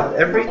god,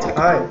 every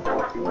time.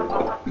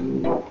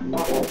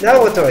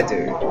 Now what do I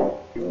do?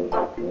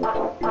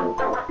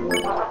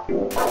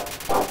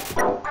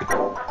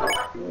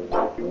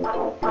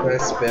 Do I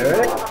spare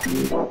it?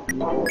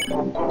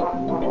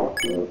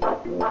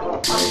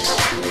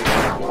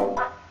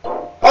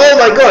 Oh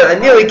my god, I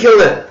nearly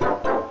killed it!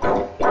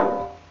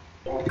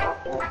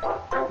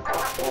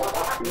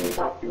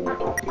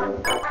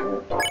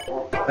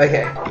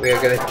 Okay, we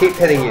are gonna keep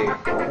hitting you.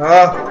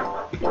 Oh!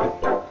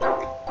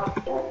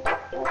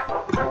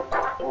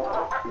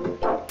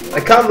 I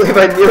can't believe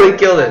I nearly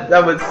killed it.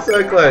 That was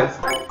so close.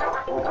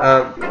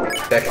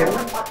 Beckon?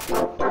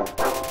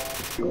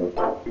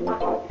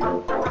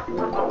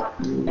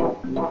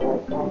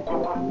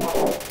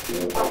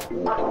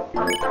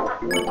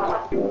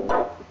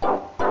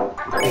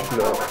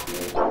 Ignore.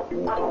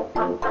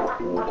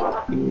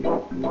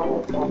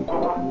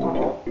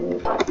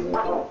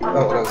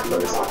 Oh, that was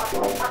close.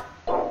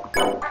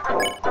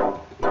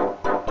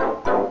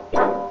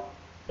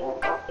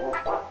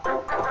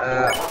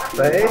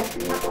 Play?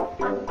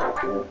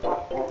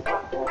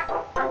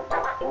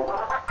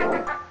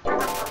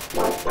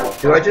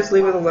 Do I just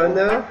leave it alone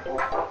now?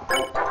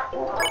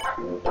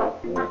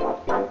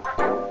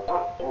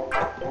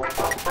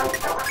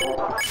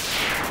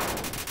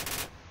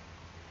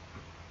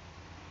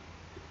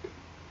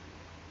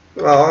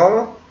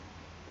 Aww.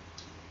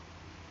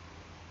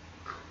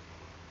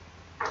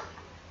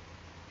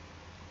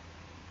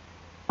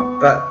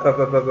 But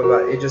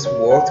it just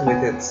walked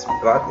with its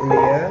butt in the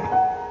air.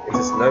 It's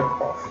a snow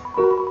puff.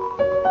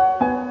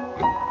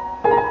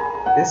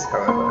 This,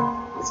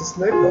 however, is a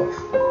snow puff.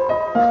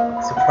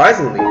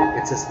 Surprisingly,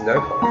 it's a snow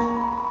puff.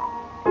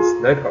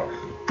 Snow puff.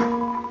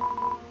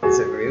 Is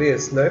it really a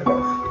snow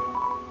puff?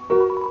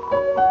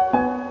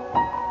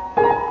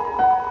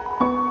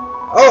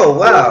 Oh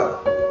wow!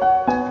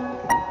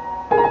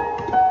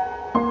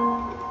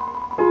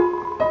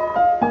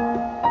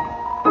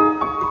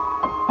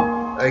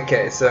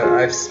 Okay, so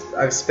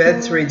I've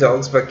spared 3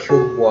 dogs but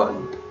killed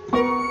 1.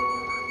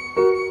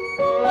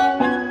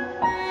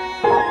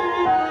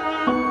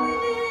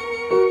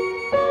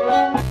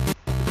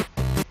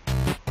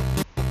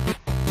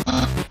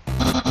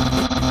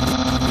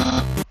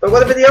 But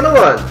what about the other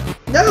one?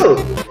 No!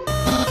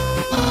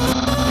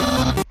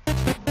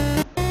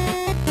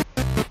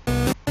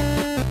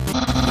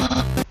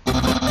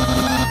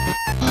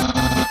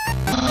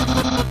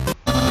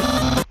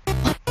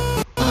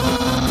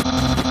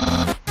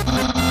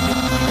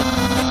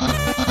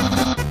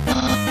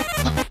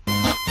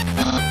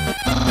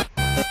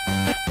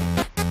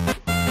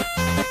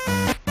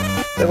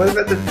 So what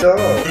about the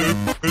dog?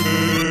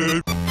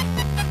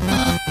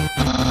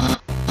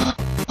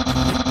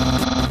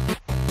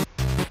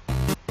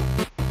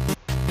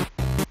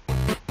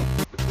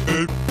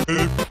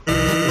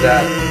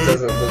 That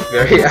doesn't look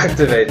very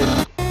activated.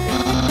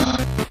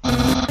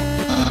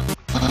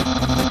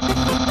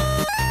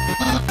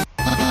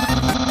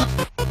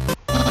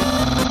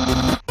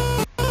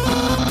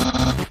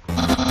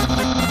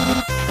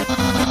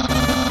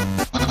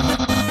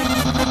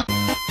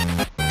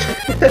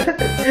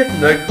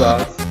 No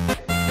class.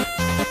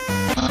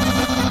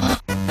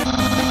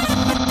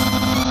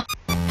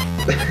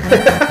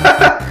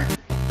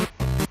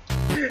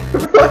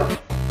 What?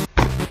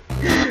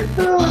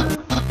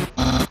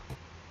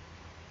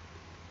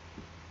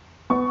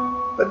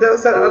 But there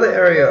was that other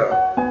area.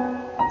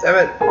 Damn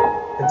it.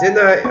 I didn't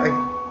know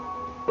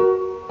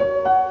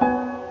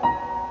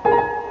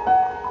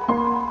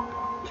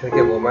Can I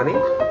get more money?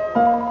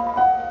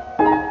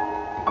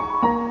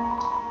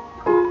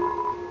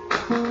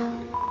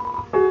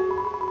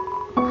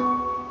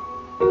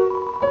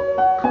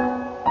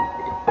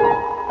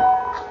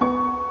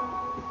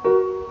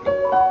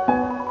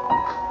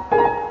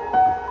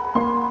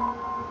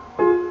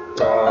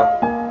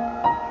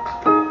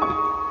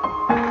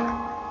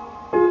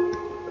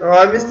 Oh,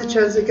 I missed the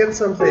chance to get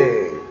something.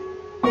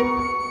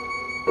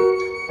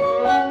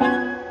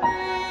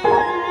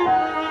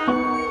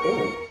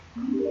 Ooh.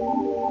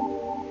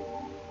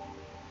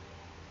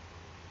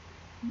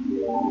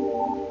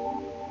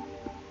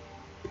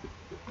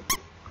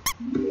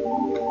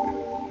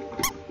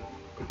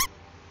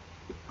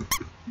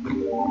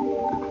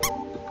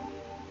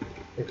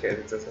 Okay,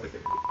 that does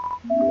something.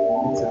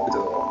 It's a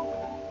door.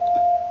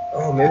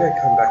 Oh, maybe I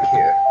come back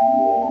here.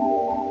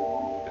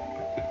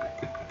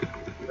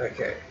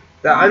 Okay.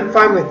 I'm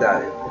fine with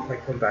that if I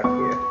come back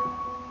here.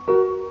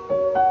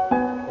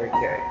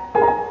 Okay.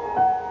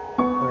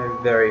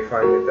 I'm very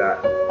fine with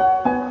that.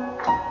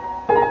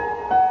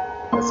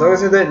 As long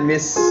as I don't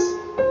miss...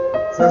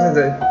 As long as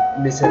I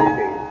don't miss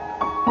anything.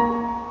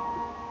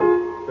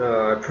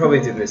 Oh, I probably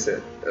did miss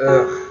it.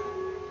 Ugh.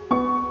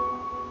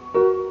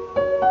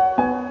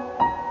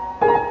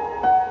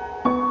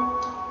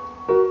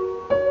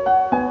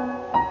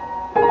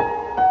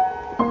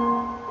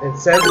 And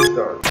Santa's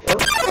gone.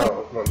 What?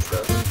 Oh,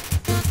 monster.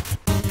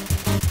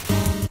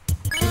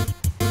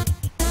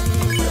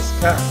 Nice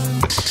cat.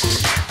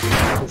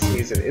 Let's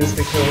use an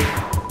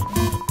insta-kill.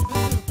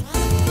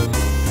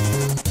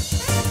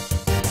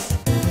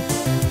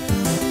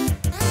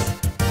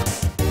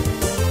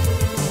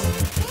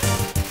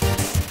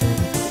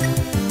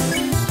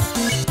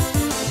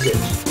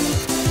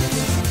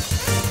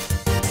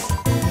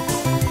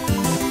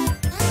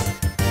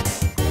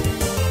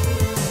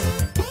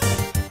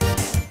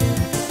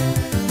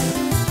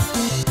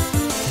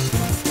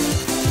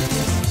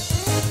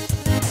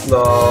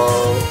 Lol.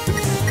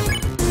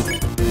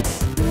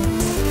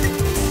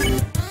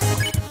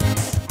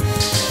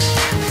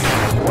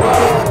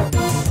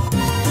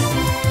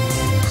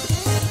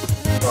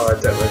 Oh, I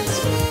don't like this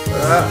one.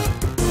 Ah.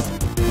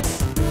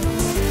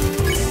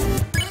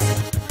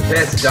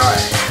 Prepare to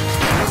die.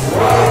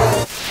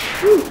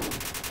 Woo.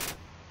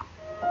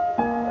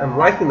 I'm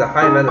liking the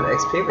high amount of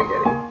XP we're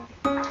getting.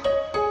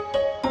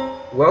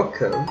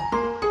 Welcome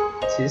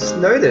to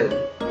Snowden.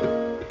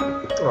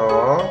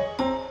 Aww.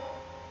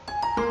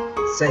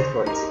 Save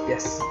point,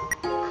 yes.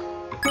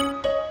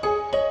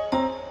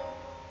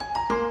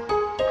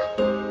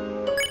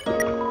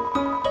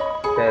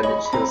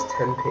 Bandage heals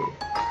 10p.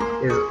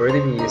 It has already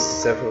been used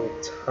several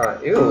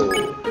times. Ew!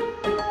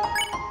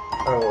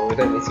 Oh, well, we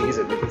don't need to use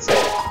it, we can save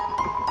it.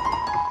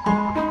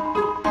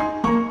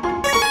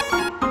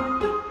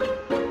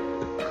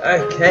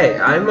 Okay,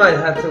 I might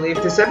have to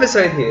leave this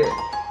episode here.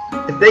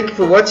 Thank you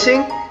for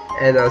watching,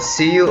 and I'll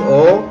see you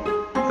all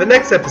for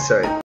next episode.